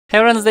Hey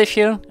everyone, Dave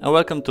here, and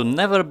welcome to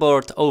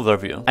Neverboard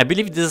Overview. I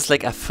believe this is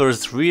like a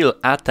first real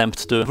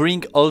attempt to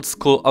bring old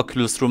school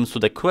Oculus rooms to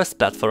the Quest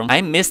platform. I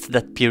missed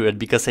that period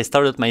because I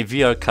started my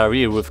VR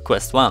career with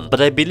Quest 1,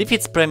 but I believe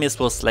its premise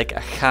was like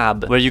a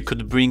hub where you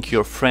could bring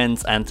your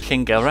friends and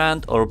hang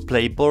around or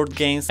play board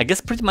games. I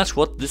guess pretty much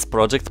what this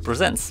project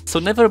presents. So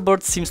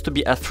Neverboard seems to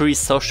be a free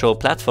social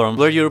platform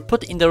where you're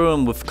put in the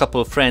room with a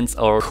couple of friends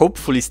or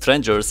hopefully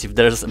strangers if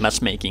there's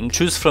matchmaking,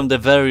 choose from the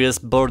various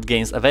board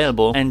games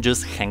available and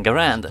just hang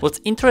around. What's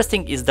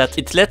interesting is that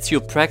it lets you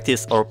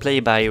practice or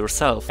play by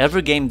yourself.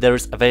 Every game there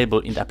is available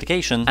in the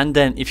application, and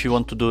then if you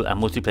want to do a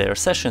multiplayer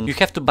session, you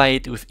have to buy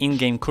it with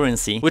in-game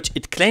currency, which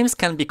it claims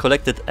can be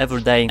collected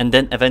every day and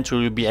then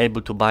eventually you'll be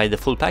able to buy the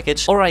full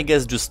package, or I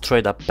guess just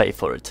straight up pay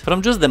for it.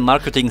 From just the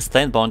marketing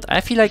standpoint,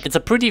 I feel like it's a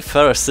pretty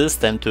fair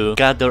system to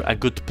gather a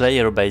good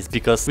player base,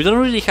 because we don't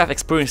really have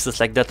experiences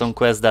like that on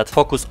Quest that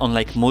focus on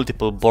like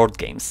multiple board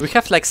games. We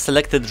have like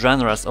selected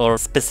genres or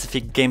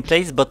specific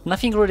gameplays, but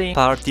nothing really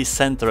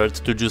party-centered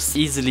to just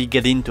easily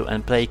get into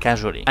and play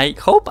casually. I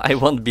hope I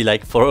won't be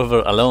like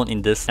forever alone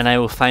in this and I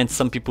will find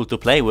some people to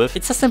play with.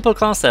 It's a simple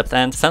concept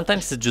and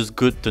sometimes it's just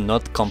good to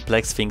not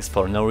complex things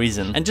for no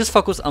reason and just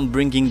focus on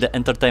bringing the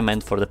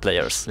entertainment for the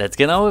players. Let's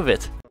get on with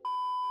it.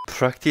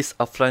 Practice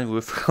offline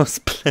with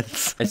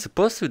houseplants. I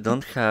suppose we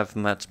don't have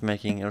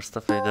matchmaking or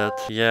stuff like that.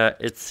 Yeah,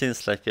 it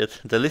seems like it.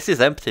 The list is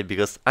empty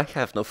because I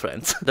have no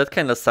friends. That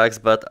kinda sucks,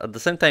 but at the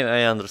same time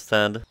I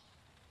understand.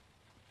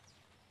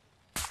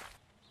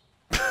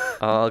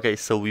 Oh, okay,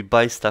 so we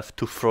buy stuff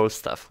to throw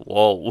stuff.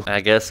 Whoa.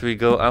 I guess we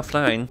go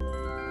offline.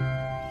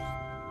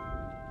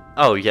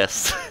 Oh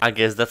yes, I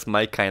guess that's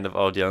my kind of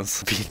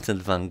audience.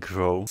 Vincent van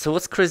Gogh. So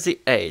what's Crazy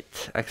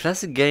 8? A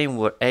classic game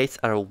where 8s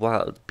are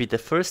wild. Be the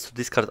first to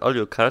discard all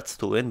your cards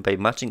to win by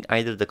matching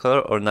either the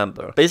color or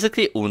number.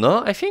 Basically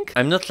Uno, I think?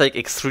 I'm not like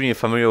extremely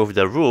familiar with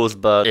the rules,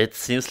 but it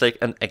seems like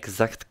an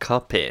exact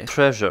copy.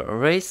 Treasure.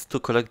 Race to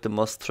collect the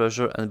most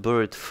treasure and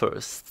bury it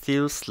first.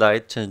 Steal,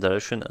 slide, change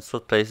direction and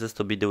swap places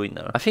to be the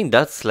winner. I think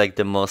that's like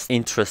the most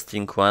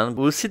interesting one.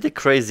 We'll see the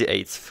Crazy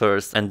 8s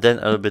first and then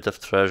a little bit of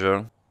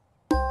treasure.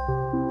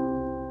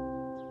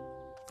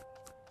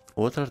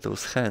 What are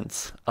those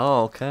hands?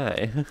 Oh,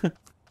 okay.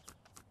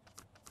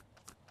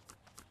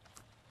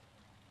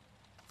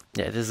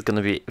 Yeah, this is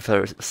gonna be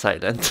very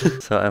silent.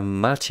 So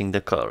I'm matching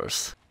the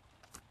colors.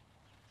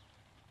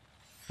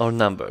 Or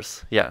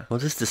numbers, yeah.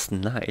 What is this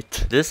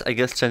knight? This, I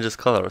guess, changes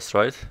colors,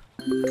 right?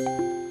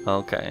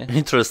 Okay.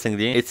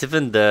 Interestingly, it's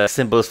even the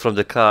symbols from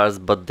the cards,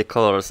 but the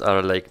colors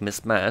are like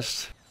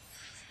mismatched.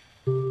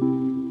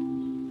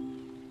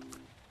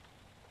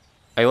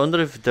 I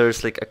wonder if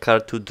there's like a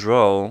card to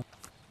draw.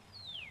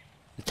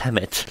 Damn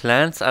it.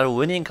 Plants are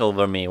winning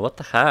over me, what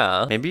the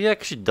hell? Maybe you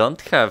actually don't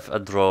have a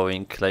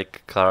drawing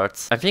like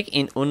cards. I think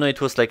in Uno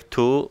it was like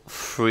 2,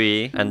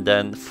 3 and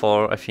then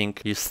 4 I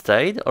think you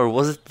stayed, or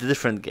was it a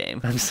different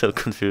game? I'm so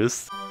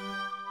confused.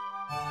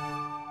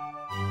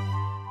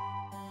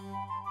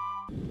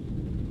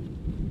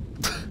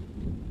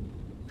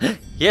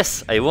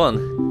 Yes, I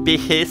won.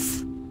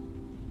 Peace.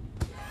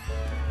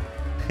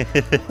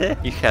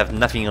 You have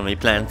nothing on my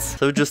plants.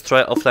 So just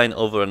try offline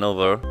over and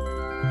over.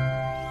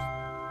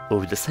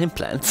 With the same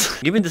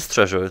plants. Give me this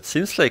treasure, it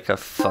seems like a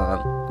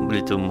fun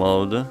little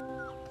mode.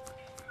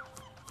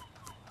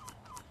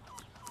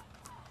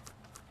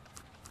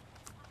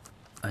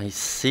 I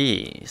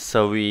see,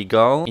 so we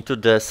go into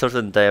the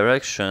certain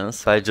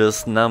directions by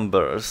just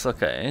numbers,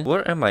 okay.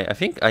 Where am I? I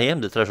think I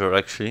am the treasure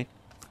actually.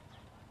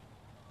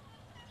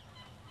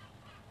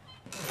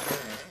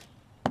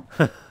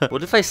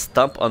 What if I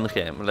stomp on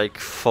him? Like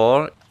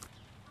 4?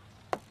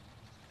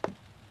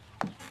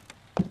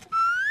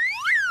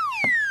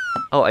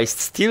 Oh, I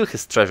steal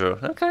his treasure.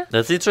 Okay.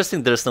 That's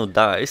interesting, there's no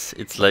dice.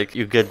 It's like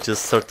you get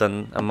just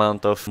certain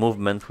amount of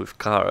movement with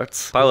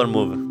cards. Power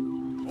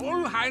move.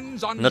 All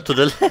hands on. Not to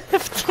the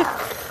left.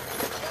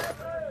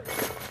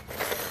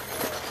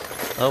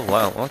 Oh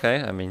wow,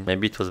 okay. I mean,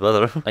 maybe it was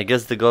better. I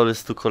guess the goal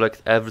is to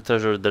collect every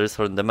treasure there is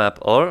on the map.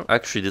 Or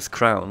actually this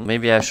crown.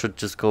 Maybe I should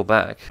just go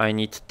back. I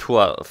need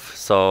 12.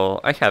 So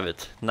I have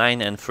it.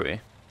 9 and 3.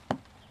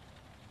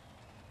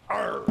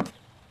 Arr.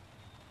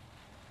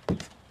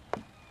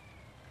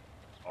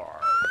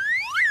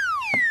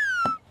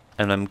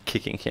 And I'm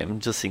kicking him,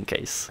 just in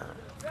case.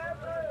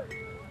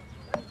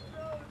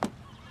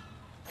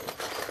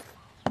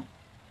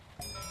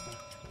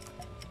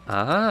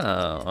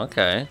 Ah,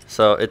 okay.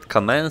 So it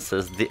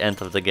commences the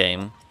end of the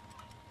game.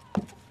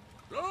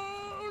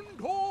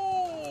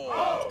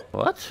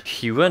 What?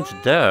 He went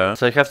there,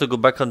 so I have to go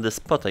back on the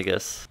spot, I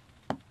guess.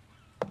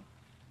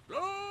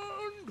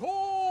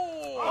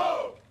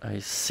 I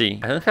see.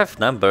 I don't have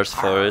numbers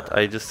for it,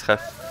 I just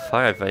have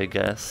 5, I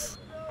guess.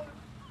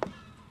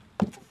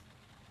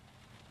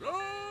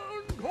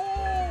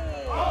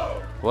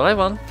 Well, I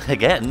won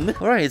again.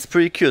 Alright, it's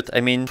pretty cute.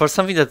 I mean, for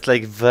something that's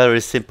like very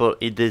simple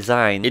in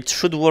design, it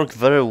should work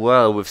very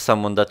well with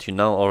someone that you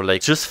know, or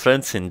like just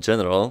friends in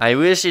general. I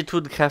wish it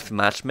would have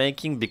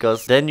matchmaking,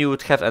 because then you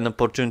would have an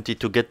opportunity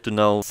to get to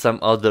know some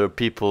other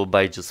people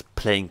by just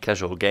playing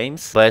casual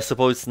games. But I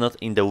suppose it's not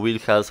in the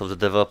wheelhouse of the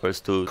developers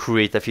to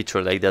create a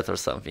feature like that or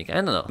something. I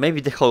don't know. Maybe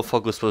the whole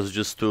focus was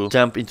just to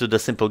jump into the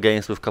simple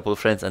games with a couple of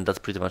friends, and that's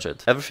pretty much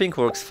it. Everything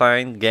works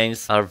fine,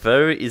 games are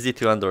very easy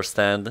to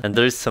understand, and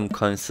there is some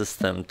coin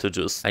system to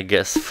just, I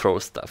guess, throw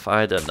stuff.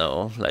 I don't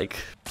know, like,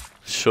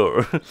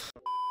 sure.